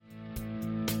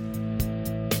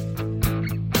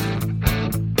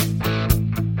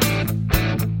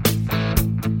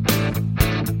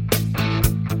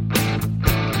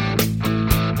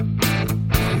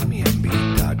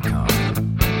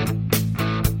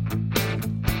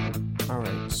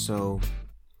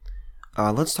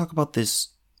Let's talk about these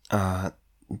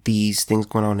things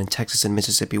going on in Texas and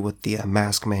Mississippi with the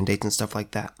mask mandates and stuff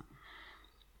like that.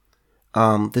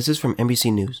 This is from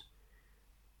NBC News.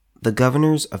 The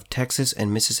governors of Texas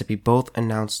and Mississippi both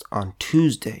announced on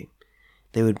Tuesday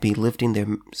they would be lifting their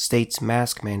state's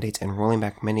mask mandates and rolling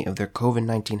back many of their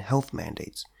COVID-19 health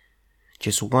mandates,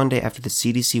 just one day after the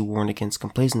CDC warned against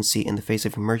complacency in the face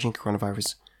of emerging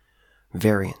coronavirus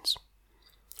variants.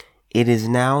 It is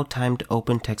now time to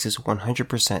open Texas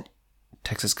 100%,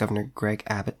 Texas Governor Greg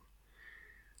Abbott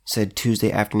said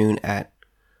Tuesday afternoon at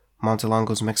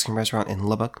Montelongo's Mexican restaurant in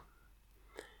Lubbock.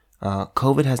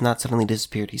 COVID has not suddenly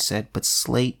disappeared, he said, but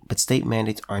state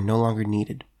mandates are no longer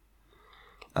needed.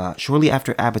 Shortly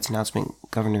after Abbott's announcement,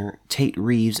 Governor Tate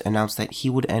Reeves announced that he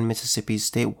would end Mississippi's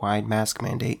statewide mask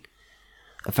mandate,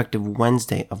 effective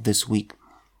Wednesday of this week.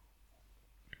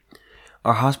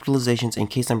 Our hospitalizations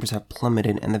and case numbers have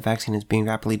plummeted and the vaccine is being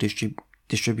rapidly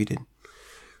distributed.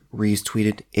 Reeves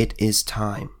tweeted, "It is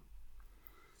time."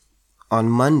 On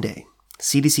Monday,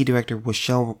 CDC Director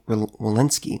Rochelle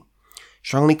Walensky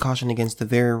strongly cautioned against the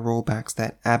very rollbacks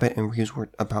that Abbott and Reeves were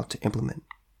about to implement.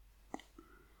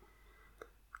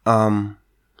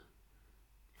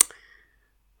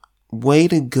 Way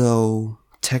to go,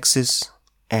 Texas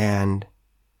and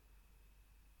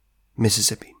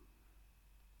Mississippi.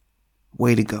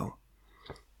 Way to go.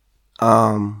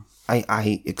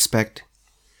 I expect,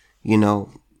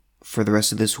 for the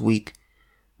rest of this week,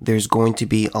 there's going to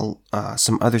be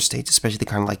some other states, especially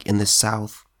kind of like in the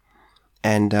South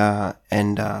and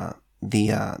the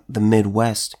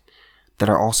Midwest, that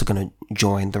are also going to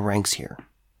join the ranks here.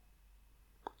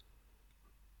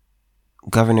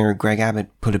 Governor Greg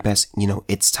Abbott put it best,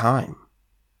 it's time.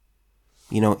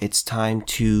 It's time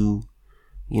to,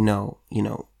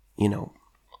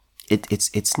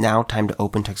 it's now time to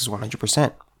open Texas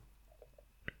 100%.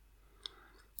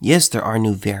 Yes, there are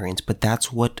new variants, but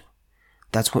that's what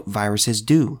viruses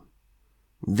do.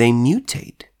 They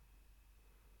mutate.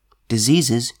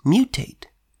 Diseases mutate.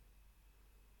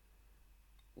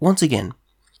 Once again,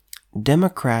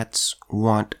 Democrats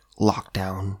want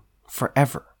lockdown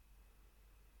forever.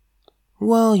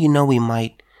 Well, we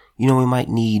might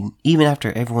need, even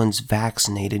after everyone's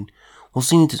vaccinated, we'll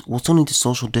still need to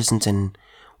social distance and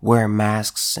wear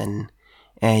masks and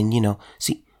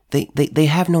they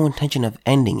have no intention of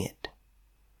ending it.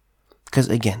 Because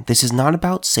again, this is not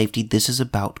about safety, this is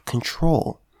about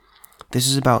control. This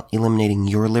is about eliminating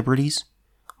your liberties,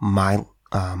 my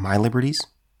liberties.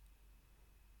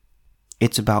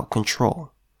 It's about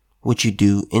control. What you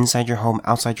do inside your home,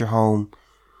 outside your home,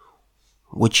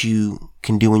 what you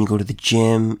can do when you go to the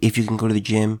gym, if you can go to the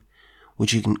gym,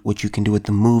 what you can do at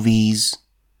the movies,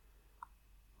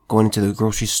 going into the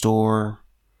grocery store,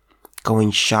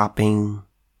 going shopping,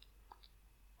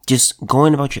 just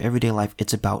going about your everyday life.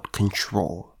 It's about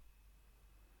control.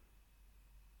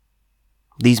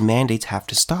 These mandates have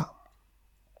to stop.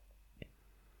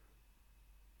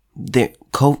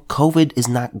 COVID is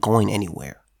not going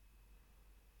anywhere.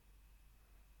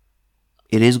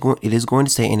 It is going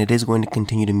to stay, and it is going to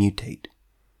continue to mutate.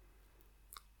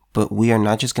 But we are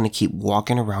not just going to keep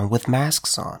walking around with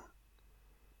masks on.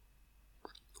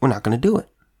 We're not going to do it.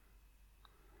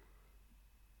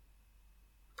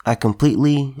 I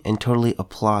completely and totally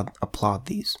applaud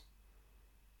these.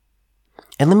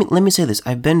 And let me say this.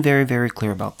 I've been very, very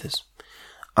clear about this.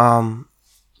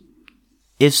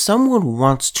 If someone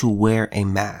wants to wear a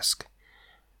mask,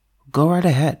 go right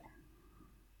ahead.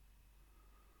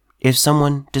 If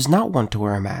someone does not want to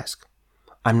wear a mask,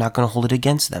 I'm not going to hold it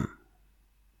against them.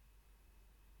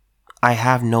 I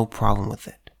have no problem with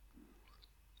it.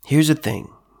 Here's the thing.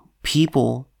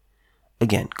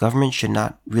 Government should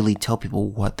not really tell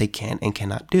people what they can and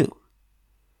cannot do.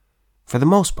 For the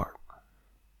most part.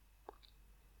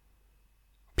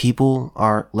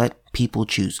 Let people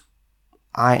choose.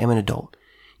 I am an adult.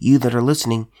 You that are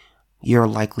listening, you're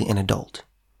likely an adult.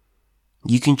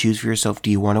 You can choose for yourself.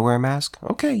 Do you want to wear a mask?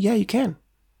 Okay, yeah, you can.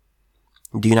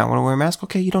 Do you not want to wear a mask?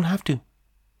 Okay, you don't have to.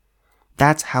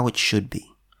 That's how it should be.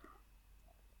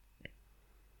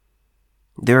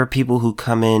 There are people who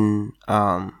come in,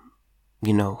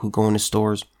 who go into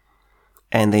stores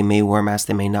and they may wear a mask,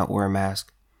 they may not wear a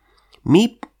mask.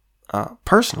 Me,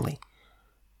 personally,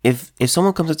 if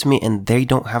someone comes up to me and they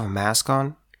don't have a mask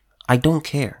on, I don't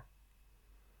care.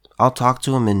 I'll talk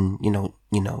to them and,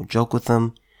 joke with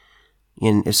them.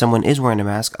 And if someone is wearing a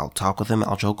mask, I'll talk with them,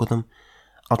 I'll joke with them.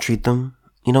 I'll treat them,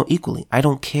 equally. I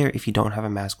don't care if you don't have a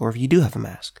mask or if you do have a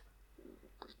mask.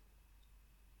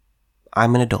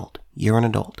 I'm an adult. You're an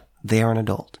adult. They're an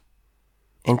adult.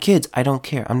 And kids, I don't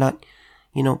care. I'm not,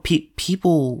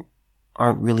 people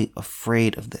aren't really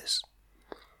afraid of this.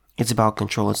 It's about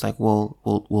control. It's like,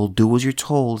 we'll do as you're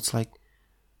told. It's like,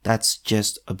 that's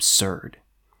just absurd.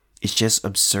 It's just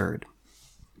absurd.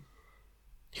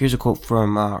 Here's a quote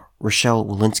from Rochelle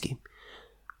Walensky.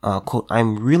 Quote,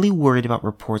 "I'm really worried about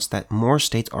reports that more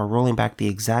states are rolling back the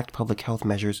exact public health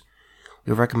measures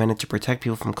we recommended to protect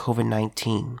people from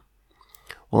COVID-19.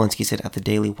 Walensky said at the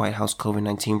daily White House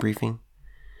COVID-19 briefing.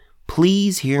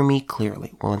 "Please hear me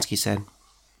clearly," Walensky said.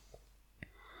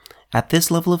 "At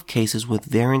this level of cases with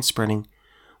variants spreading,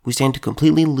 we stand to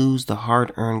completely lose the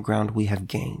hard-earned ground we have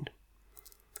gained."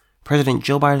 President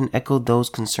Joe Biden echoed those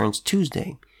concerns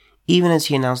Tuesday, even as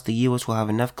he announced the U.S. will have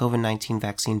enough COVID-19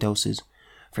 vaccine doses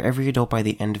for every adult by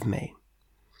the end of May.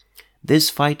 "This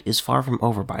fight is far from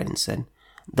over," Biden said.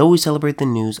 "Though we celebrate the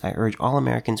news, I urge all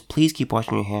Americans, please keep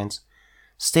washing your hands,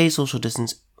 stay social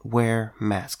distance, wear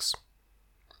masks."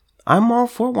 I'm all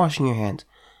for washing your hands.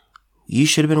 You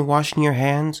should have been washing your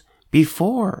hands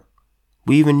before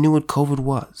we even knew what COVID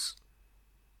was.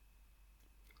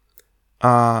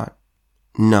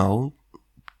 No,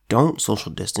 don't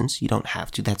social distance. You don't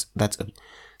have to.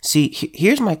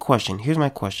 Here's my question.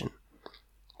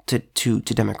 To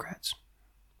Democrats.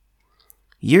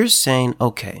 You're saying,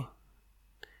 okay,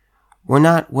 we're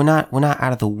not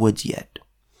out of the woods yet.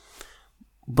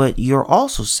 But you're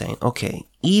also saying, okay,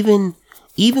 even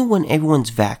when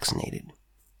everyone's vaccinated,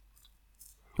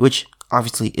 which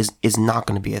obviously is not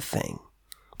going to be a thing,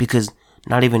 because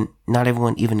not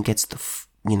everyone even gets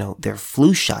their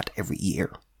flu shot every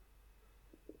year.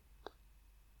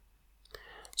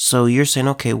 So you're saying,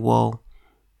 okay, well,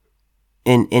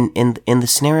 in the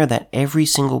scenario that every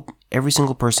single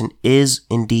person is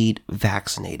indeed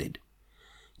vaccinated,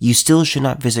 you still should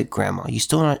not visit grandma. You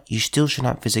still should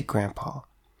not visit grandpa.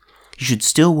 You should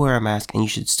still wear a mask and you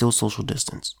should still social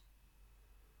distance.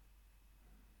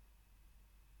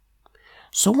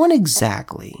 So when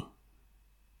exactly,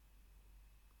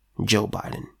 Joe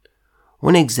Biden,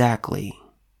 when exactly,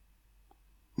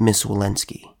 Miss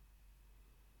Walensky,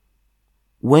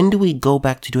 when do we go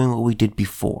back to doing what we did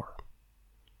before?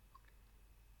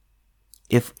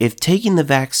 If taking the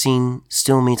vaccine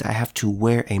still means I have to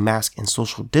wear a mask and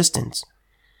social distance,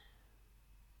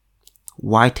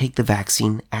 why take the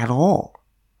vaccine at all?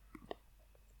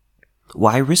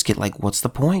 Why risk it? Like, what's the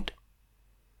point?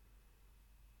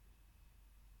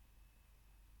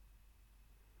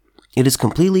 It is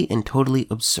completely and totally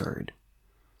absurd.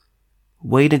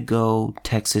 Way to go,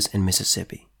 Texas and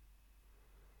Mississippi.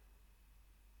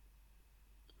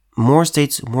 More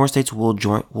states will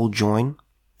join.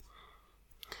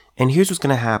 And here's what's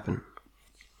going to happen.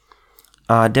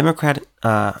 Democrat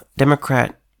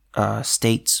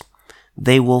states,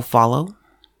 they will follow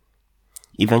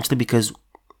eventually, because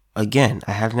again,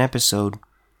 I had an episode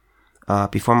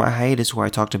before my hiatus where I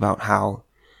talked about how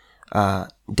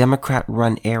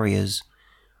Democrat-run areas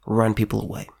run people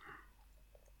away.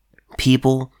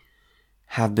 People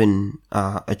have been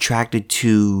attracted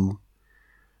to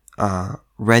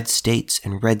red states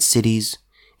and red cities,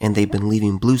 and they've been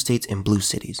leaving blue states and blue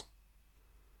cities.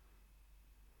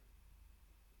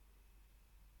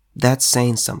 That's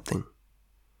saying something.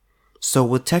 So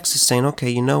with Texas saying, okay,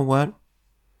 you know what?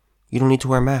 You don't need to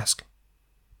wear a mask.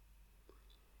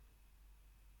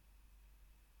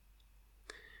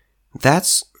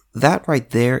 That right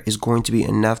there is going to be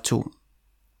enough to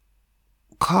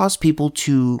cause people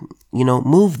to,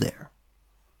 move there.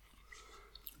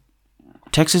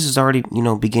 Texas is already,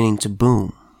 beginning to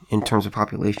boom in terms of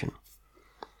population.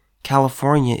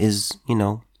 California is,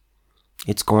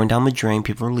 it's going down the drain.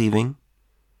 People are leaving.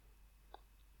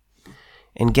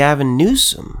 And Gavin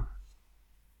Newsom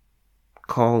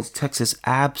calls Texas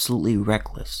absolutely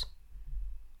reckless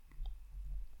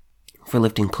for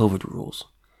lifting COVID rules.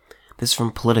 This is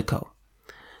from Politico.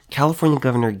 California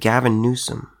Governor Gavin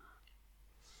Newsom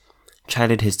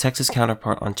chided his Texas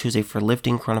counterpart on Tuesday for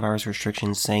lifting coronavirus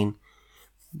restrictions, saying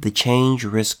the change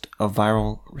risked a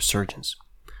viral resurgence.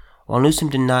 While Newsom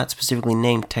did not specifically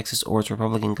name Texas or its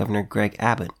Republican Governor Greg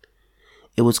Abbott,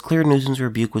 it was clear Newsom's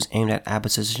rebuke was aimed at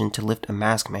Abbott's decision to lift a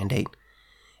mask mandate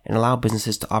and allow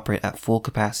businesses to operate at full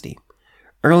capacity.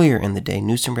 Earlier in the day,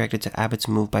 Newsom reacted to Abbott's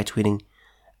move by tweeting,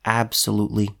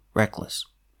 "Absolutely reckless.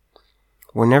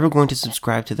 We're never going to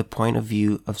subscribe to the point of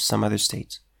view of some other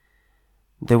states.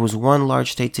 There was one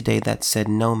large state today that said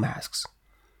no masks.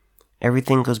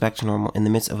 Everything goes back to normal in the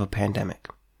midst of a pandemic."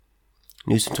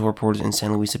 Newsom told reporters in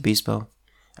San Luis Obispo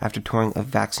after touring a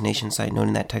vaccination site,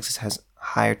 noting that Texas has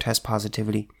higher test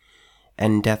positivity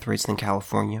and death rates than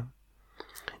California.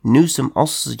 Newsom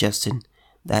also suggested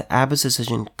that Abbott's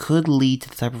decision could lead to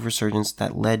the type of resurgence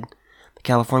that led the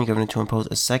California governor to impose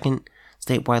a second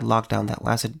statewide lockdown that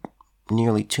lasted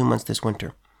nearly 2 months this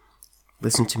winter.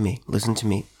 Listen to me.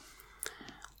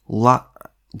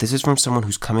 This is from someone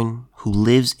who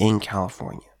lives in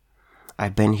California.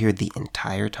 I've been here the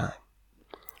entire time.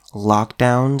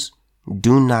 Lockdowns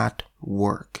do not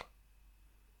work.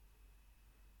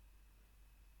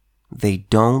 They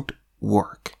don't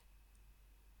work.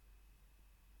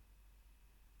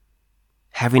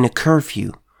 Having a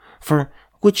curfew, for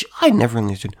which I never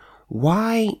understood.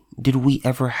 Why did we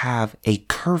ever have a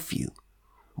curfew?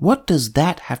 What does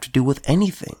that have to do with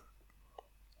anything?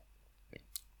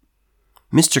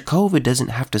 Mr. COVID doesn't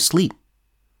have to sleep.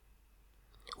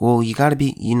 Well, you gotta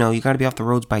be off the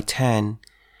roads by 10,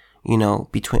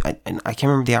 between, and I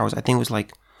can't remember the hours. I think it was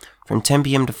like from 10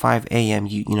 p.m. to 5 a.m.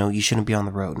 You shouldn't be on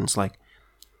the road. And it's like,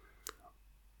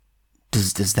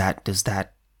 it's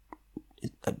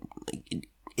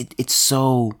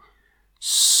so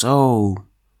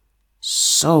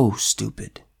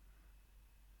stupid.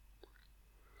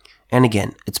 And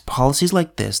again, it's policies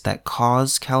like this that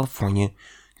cause California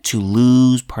to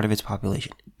lose part of its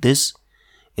population. It's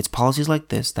policies like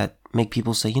this that make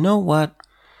people say, you know what?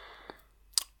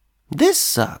 This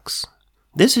sucks.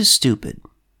 This is stupid.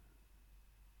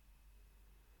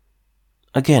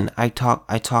 Again, I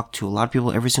talk to a lot of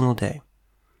people every single day.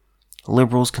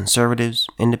 Liberals, conservatives,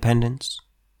 independents.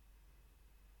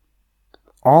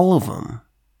 All of them,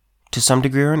 to some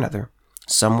degree or another,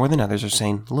 some more than others, are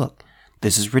saying, look,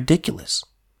 this is ridiculous.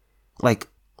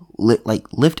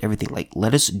 Lift everything.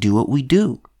 Let us do what we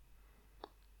do.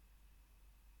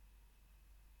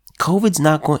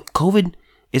 COVID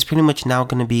is pretty much now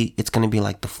going to be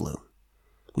like the flu.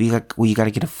 You got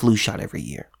to get a flu shot every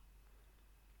year.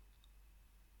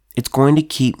 It's going to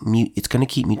keep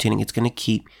mutating. It's going to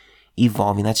keep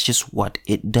evolving. That's just what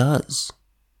it does.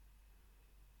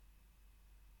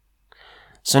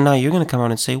 So now you're going to come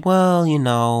out and say, well,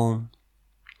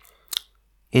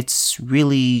 it's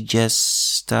really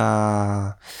just, we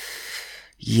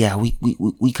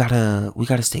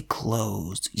gotta stay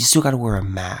closed. You still gotta wear a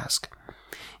mask.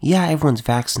 Yeah, everyone's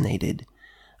vaccinated.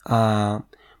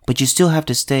 But you still have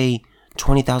to stay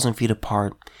 20,000 feet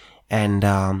apart, and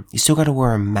you still gotta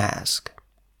wear a mask.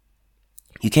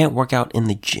 You can't work out in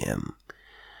the gym.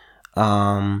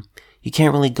 You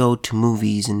can't really go to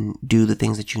movies and do the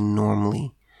things that you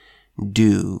normally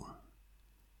do.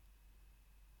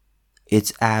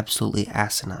 It's absolutely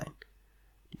asinine.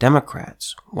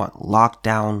 Democrats want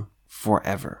lockdown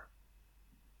forever.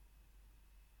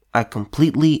 I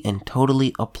completely and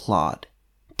totally applaud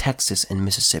Texas and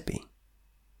Mississippi.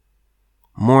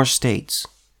 More states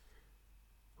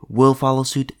will follow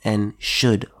suit and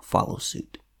should follow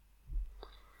suit.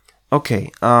 Okay,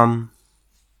 the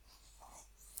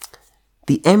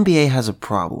NBA has a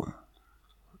problem.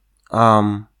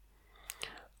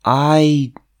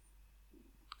 I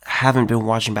haven't been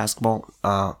watching basketball,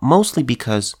 mostly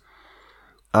because,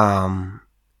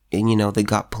 they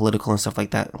got political and stuff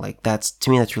like that. To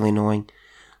me, that's really annoying.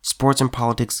 Sports and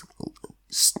politics,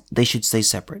 they should stay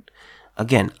separate.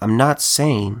 Again, I'm not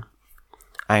saying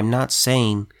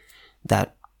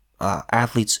that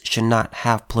athletes should not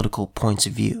have political points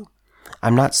of view.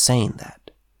 I'm not saying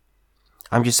that.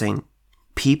 I'm just saying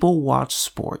people watch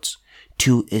sports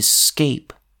to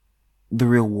escape the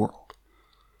real world.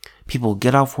 People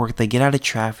get off work, they get out of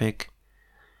traffic,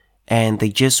 and they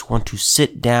just want to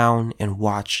sit down and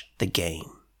watch the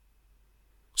game.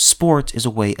 Sports is a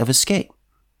way of escape.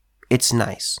 It's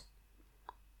nice.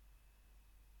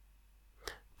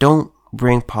 Don't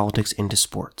bring politics into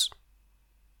sports.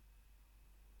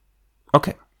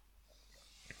 Okay.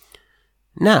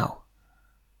 Now,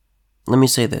 let me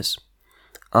say this.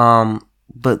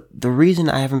 But the reason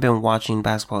I haven't been watching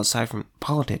basketball aside from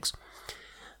politics,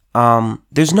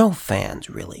 there's no fans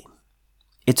really.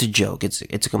 It's a joke. It's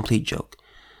a complete joke.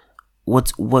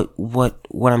 What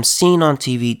I'm seeing on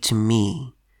TV, to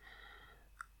me,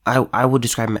 I would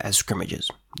describe them as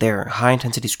scrimmages. They're high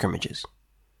intensity scrimmages.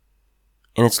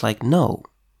 And it's like, no,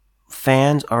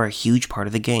 fans are a huge part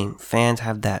of the game. Fans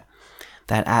have that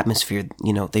atmosphere.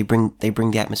 They bring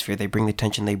the atmosphere. They bring the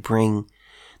tension.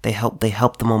 They help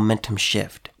the momentum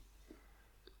shift.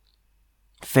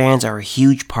 Fans are a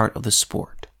huge part of the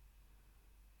sport.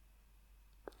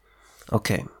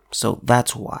 Okay, so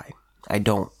that's why I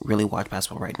don't really watch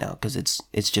basketball right now, because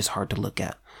it's just hard to look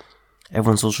at.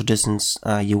 Everyone social distance,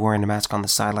 you're wearing a mask on the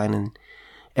sideline, and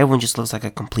everyone just looks like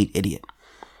a complete idiot.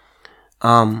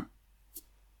 But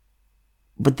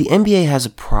the NBA has a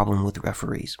problem with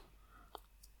referees.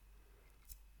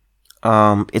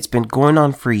 It's been going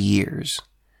on for years.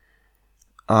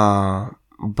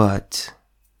 But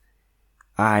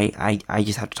I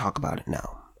just have to talk about it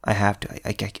now. I have to.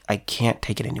 I can't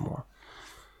take it anymore.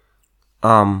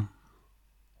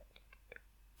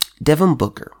 Devin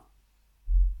Booker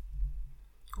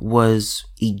was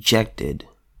ejected.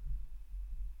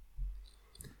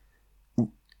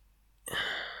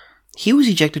 He was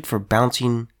ejected for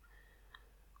bouncing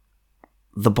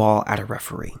the ball at a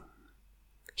referee.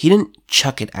 He didn't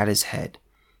chuck it at his head.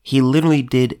 He literally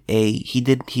did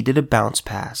a bounce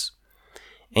pass,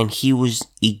 and he was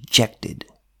ejected.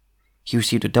 He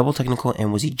received a double technical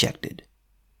and was ejected.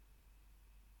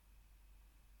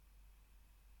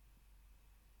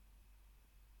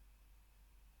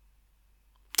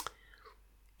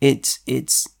 It's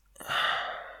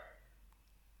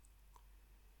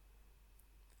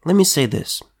let me say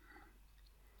this.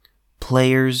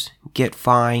 Players get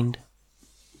fined.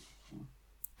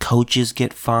 Coaches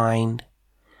get fined.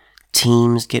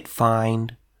 Teams get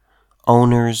fined.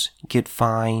 Owners get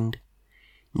fined.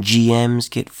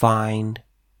 GMs get fined.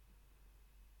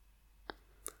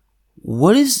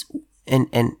 What is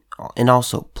and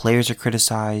also players are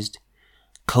criticized,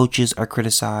 coaches are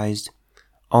criticized,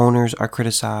 owners are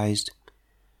criticized,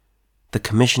 the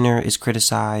commissioner is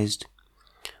criticized,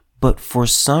 but for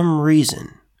some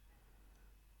reason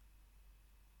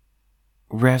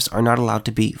refs are not allowed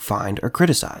to be fined or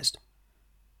criticized.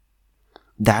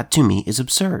 That to me is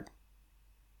absurd.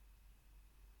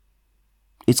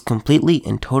 It's completely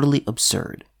and totally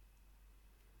absurd.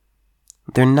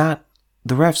 The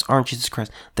refs aren't Jesus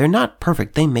Christ. They're not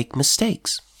perfect. They make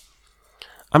mistakes.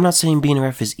 I'm not saying being a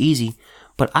ref is easy,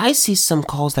 but I see some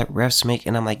calls that refs make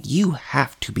and I'm like, you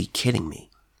have to be kidding me.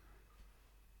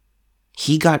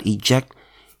 He got ejected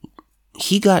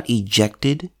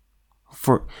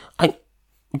for,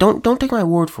 don't take my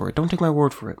word for it. Don't take my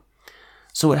word for it.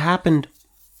 So it happened,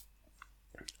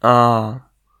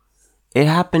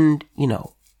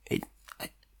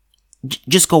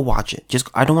 just go watch it.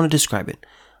 I don't want to describe it.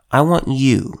 I want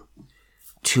you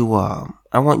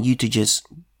to just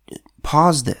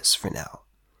pause this for now,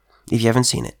 if you haven't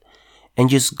seen it, and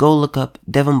just go look up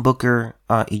Devin Booker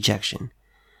ejection.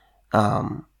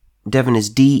 Devin is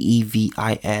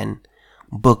Devin,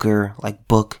 Booker like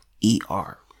book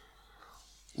ER.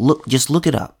 Just look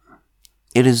it up.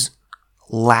 It is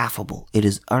laughable. It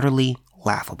is utterly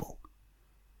laughable.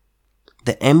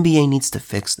 The NBA needs to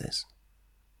fix this.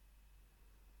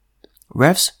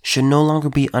 Refs should no longer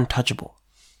be untouchable.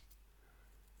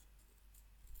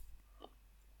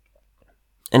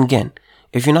 And again,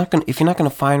 if you're not gonna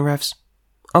fine refs,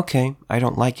 okay, I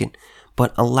don't like it,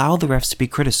 but allow the refs to be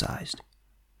criticized.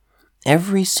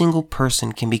 Every single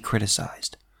person can be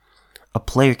criticized. A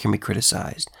player can be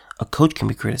criticized. A coach can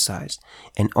be criticized.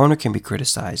 An owner can be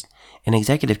criticized. An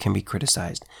executive can be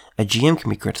criticized. A GM can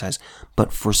be criticized.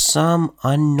 But for some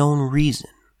unknown reason,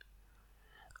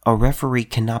 a referee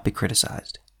cannot be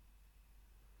criticized.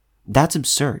 That's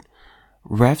absurd.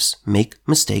 Refs make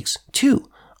mistakes too.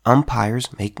 Umpires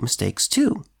make mistakes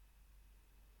too.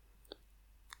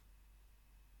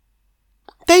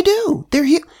 They do.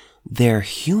 They're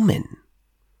human.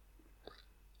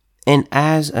 And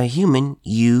as a human,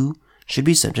 you should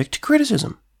be subject to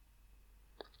criticism.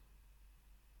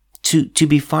 To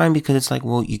be fine because it's like,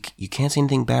 well, you can't say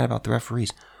anything bad about the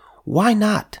referees. Why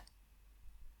not?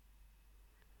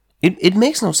 It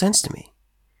makes no sense to me.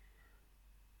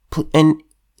 And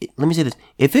let me say this.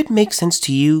 If it makes sense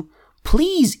to you,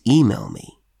 please email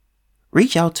me.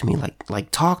 Reach out to me,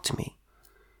 like talk to me.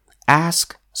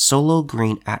 Ask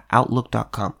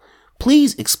sologreen@outlook.com.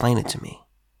 Please explain it to me.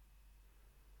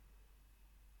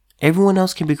 Everyone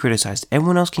else can be criticized.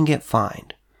 Everyone else can get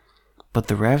fined. But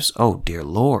the refs, oh dear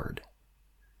Lord.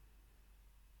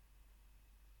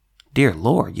 Dear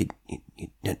Lord, you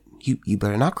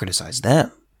better not criticize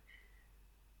them.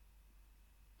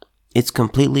 It's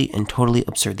completely and totally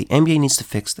absurd. The NBA needs to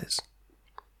fix this.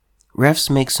 Refs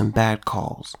make some bad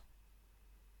calls.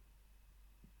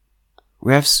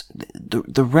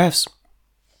 The refs,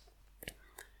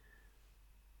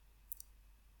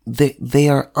 they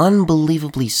are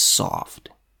unbelievably soft.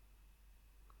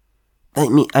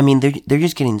 I mean, they're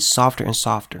just getting softer and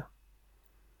softer.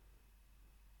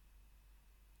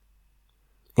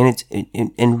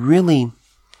 And really,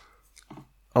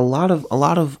 a lot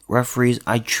of referees,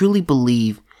 I truly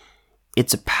believe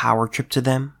it's a power trip to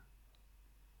them.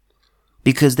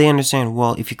 Because they understand,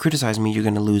 well, if you criticize me, you're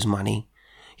going to lose money.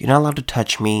 You're not allowed to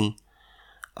touch me.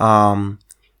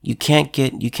 You can't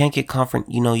get you can't get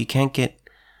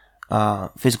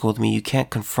physical with me. You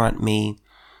can't confront me.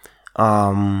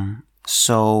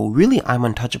 So really, I'm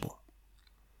untouchable.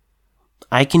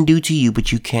 I can do to you,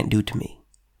 but you can't do to me.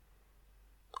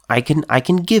 I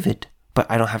can give it, but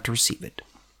I don't have to receive it.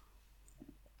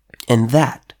 And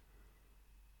that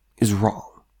is wrong.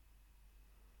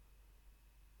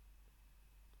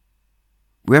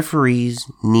 Referees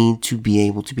need to be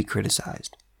able to be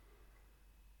criticized.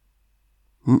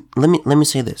 Let me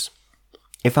say this.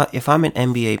 If I'm an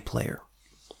NBA player,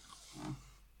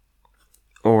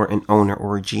 or an owner,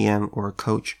 or a GM, or a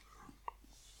coach,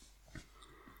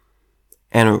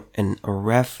 and a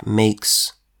ref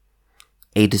makes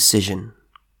a decision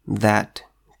that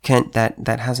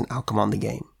has an outcome on the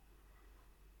game,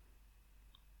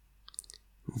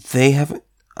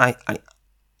 I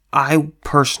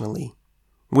personally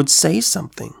would say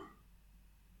something.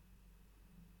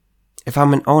 If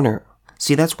I'm an owner,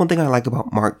 see, that's one thing I like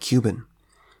about Mark Cuban.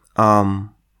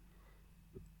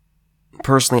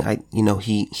 Personally,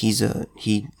 he's a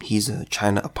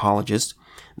China apologist.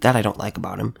 That I don't like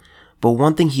about him. But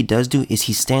one thing he does do is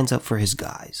he stands up for his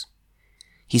guys.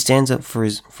 He stands up for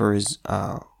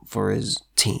his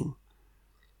team.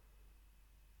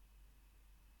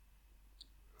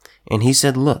 And he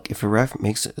said, "Look, if a ref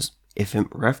makes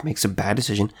a bad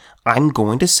decision, I'm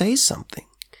going to say something,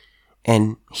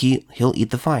 and he'll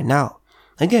eat the fine." Now,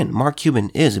 again, Mark Cuban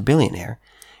is a billionaire,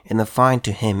 and the fine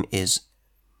to him is,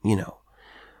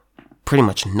 pretty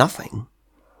much nothing.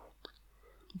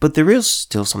 But there is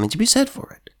still something to be said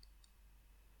for it.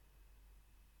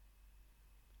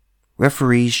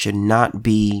 Referees should not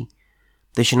be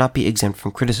exempt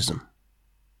from criticism.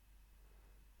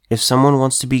 If someone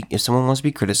wants to be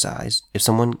criticized, if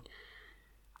someone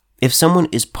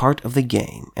is part of the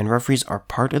game, and referees are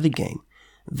part of the game,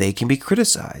 they can be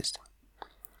criticized.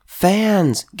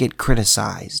 Fans get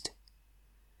criticized.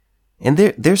 And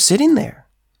they're sitting there.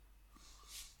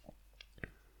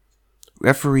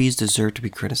 Referees deserve to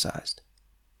be criticized.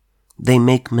 They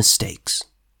make mistakes.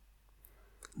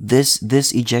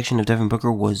 This ejection of Devin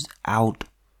Booker was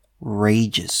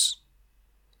outrageous.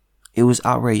 It was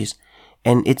outrageous.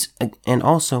 And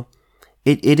also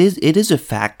it is a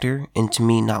factor into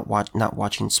me not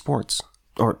watching sports,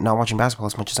 or not watching basketball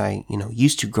as much as I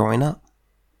used to growing up.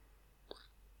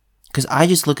 Because I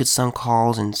just look at some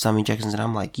calls and some ejections, and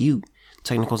I'm like,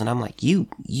 technicals, and I'm like, you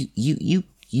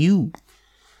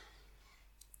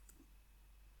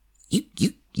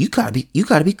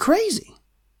gotta be crazy.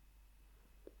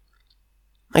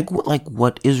 Like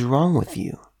what is wrong with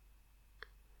you?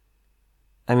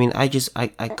 I mean, I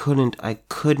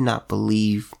could not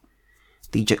believe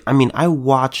I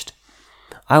watched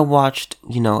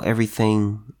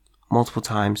everything multiple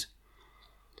times.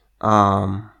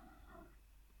 I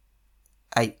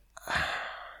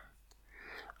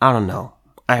don't know.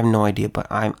 I have no idea, but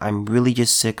I'm really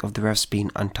just sick of the refs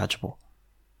being untouchable.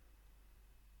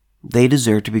 They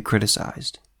deserve to be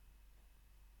criticized.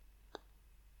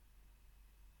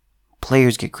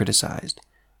 Players get criticized.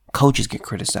 Coaches get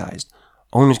criticized.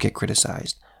 Owners get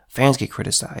criticized. Fans get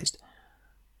criticized.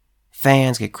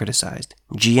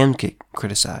 GMs get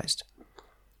criticized.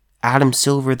 Adam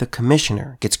Silver, the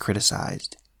commissioner, gets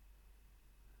criticized.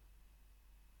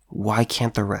 Why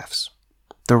can't the refs?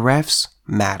 The refs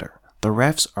matter. The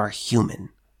refs are human.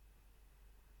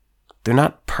 They're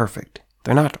not perfect.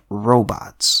 They're not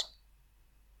robots.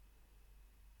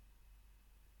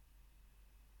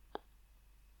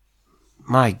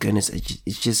 My goodness,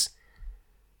 it's just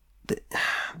the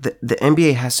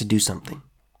NBA has to do something,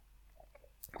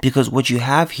 because what you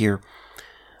have here,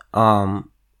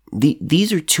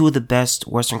 these are two of the best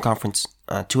Western Conference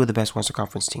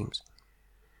teams.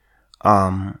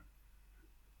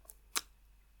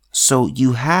 So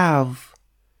you have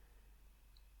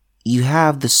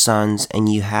the Suns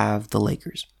and you have the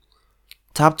Lakers,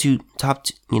 top two,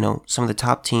 some of the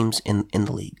top teams in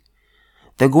the league.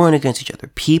 They're going against each other.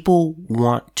 People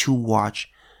want to watch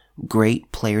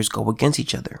great players go against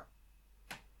each other.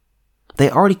 They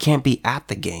already can't be at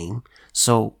the game,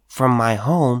 so from my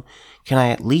home, can I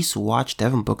at least watch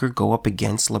Devin Booker go up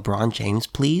against LeBron James,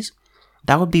 please?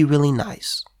 That would be really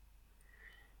nice.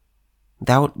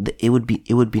 It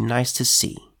would be nice to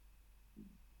see.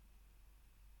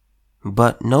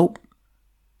 But nope.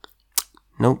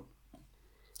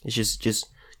 It's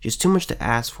just too much to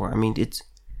ask for. I mean, it's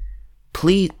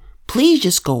please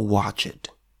just go watch it.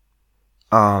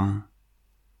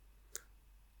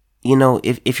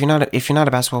 If you're not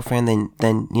a basketball fan,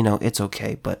 then it's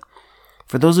okay. But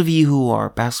for those of you who are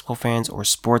basketball fans or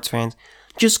sports fans,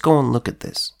 just go and look at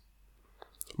this.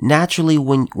 Naturally,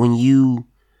 when you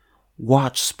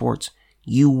watch sports,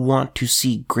 you want to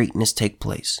see greatness take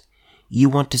place. You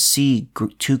want to see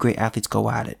two great athletes go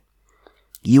at it.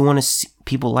 You want to see,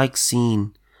 people like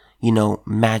seeing,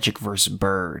 Magic versus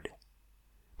Bird.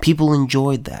 People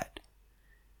enjoyed that.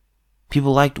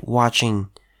 People liked watching,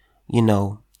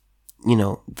 the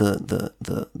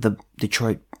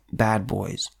Detroit bad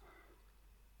boys.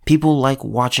 People like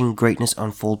watching greatness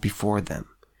unfold before them.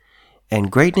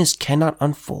 And greatness cannot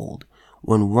unfold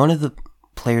when one of the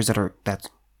players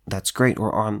that's great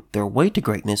or on their way to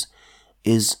greatness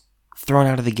is thrown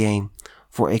out of the game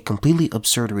for a completely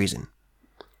absurd reason.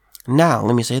 Now,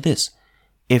 let me say this.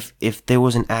 If there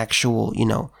was an actual,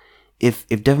 if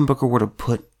Devin Booker were to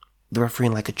put the referee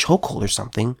in like a chokehold or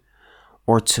something,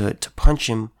 or to punch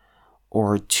him,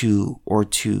 or to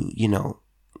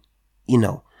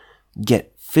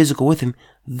get physical with him,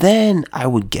 then I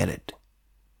would get it.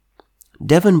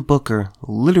 Devin Booker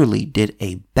literally did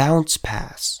a bounce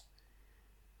pass.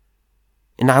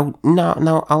 And I'll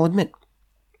admit,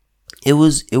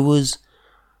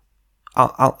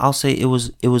 I'll say it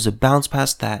was a bounce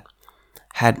pass that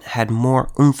had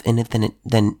more oomph in it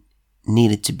than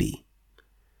needed to be.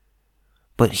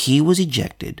 But he was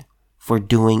ejected for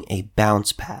doing a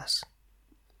bounce pass.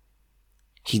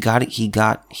 He got it. He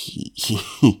got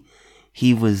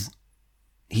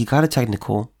a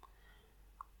technical,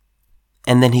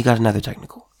 and then he got another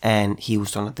technical, and he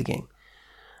was thrown out the game.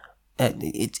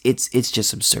 It's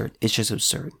just absurd. It's just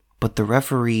absurd. But the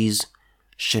referees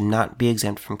should not be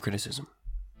exempt from criticism.